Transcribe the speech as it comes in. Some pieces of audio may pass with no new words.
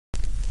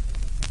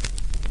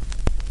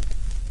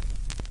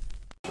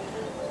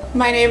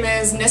My name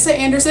is Nissa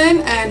Anderson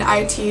and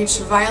I teach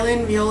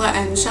violin, viola,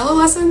 and cello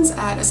lessons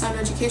at A Sound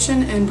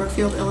Education in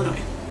Brookfield, Illinois.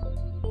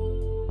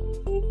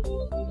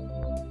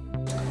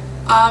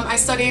 I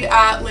studied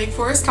at Lake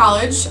Forest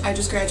College. I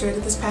just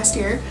graduated this past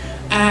year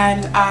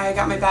and I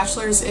got my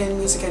bachelor's in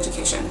music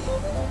education.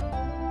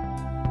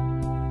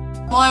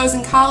 While I was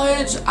in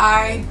college,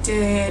 I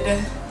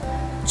did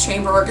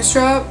chamber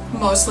orchestra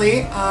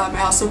mostly.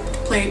 I also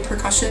played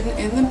percussion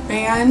in the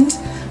band.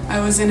 I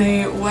was in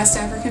a West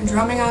African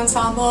drumming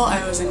ensemble,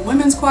 I was in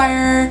women's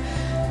choir,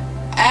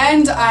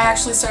 and I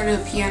actually started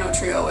a piano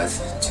trio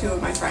with two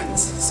of my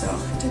friends, so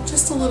I did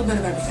just a little bit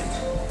of everything.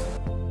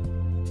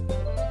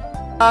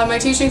 My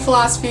teaching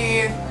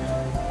philosophy,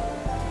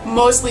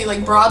 mostly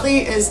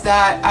broadly, is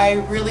that I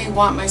really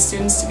want my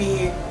students to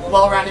be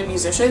well-rounded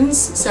musicians.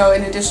 So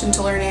in addition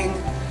to learning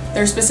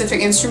their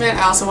specific instrument,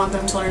 I also want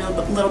them to learn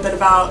a little bit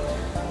about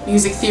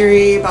music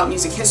theory, about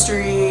music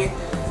history,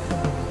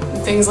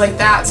 things like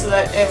that, so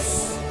that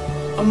if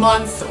a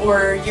month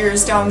or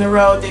years down the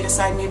road they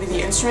decide maybe the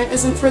instrument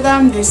isn't for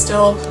them, they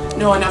still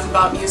know enough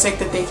about music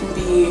that they can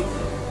be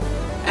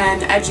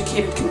an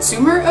educated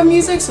consumer of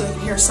music, so they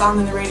can hear a song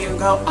on the radio and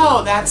go,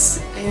 oh, that's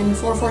in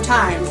 4/4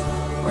 time,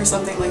 or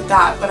something like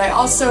that. But I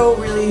also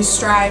really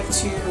strive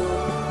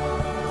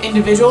to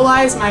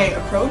individualize my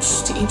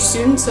approach to each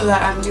student so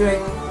that I'm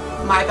doing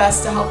my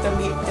best to help them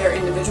meet their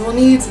individual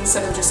needs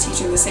instead of just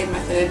teaching the same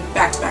method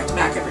back to back to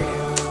back every day.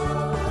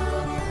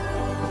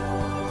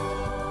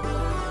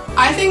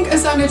 I think A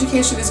Sound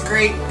Education is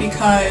great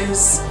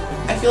because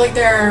I feel like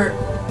there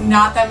are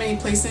not that many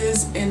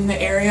places in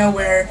the area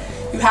where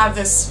you have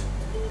this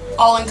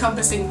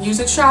all-encompassing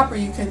music shop where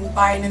you can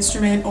buy an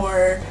instrument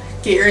or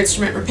get your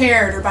instrument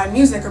repaired or buy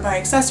music or buy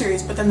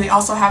accessories, but then they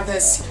also have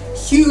this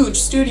huge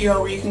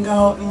studio where you can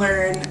go and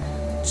learn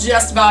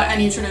just about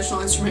any traditional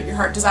instrument your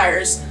heart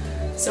desires.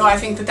 So I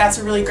think that that's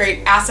a really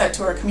great asset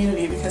to our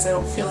community because I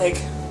don't feel like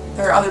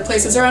there are other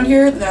places around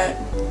here that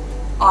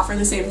offer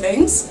the same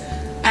things.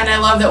 And I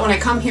love that when I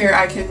come here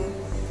I can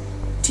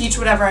teach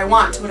whatever I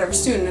want to whatever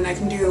student, and I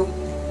can do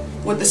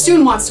what the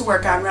student wants to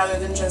work on rather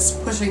than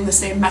just pushing the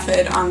same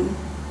method on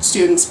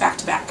students back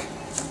to back.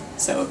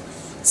 So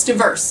it's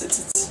diverse, it's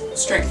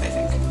its strength, I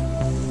think.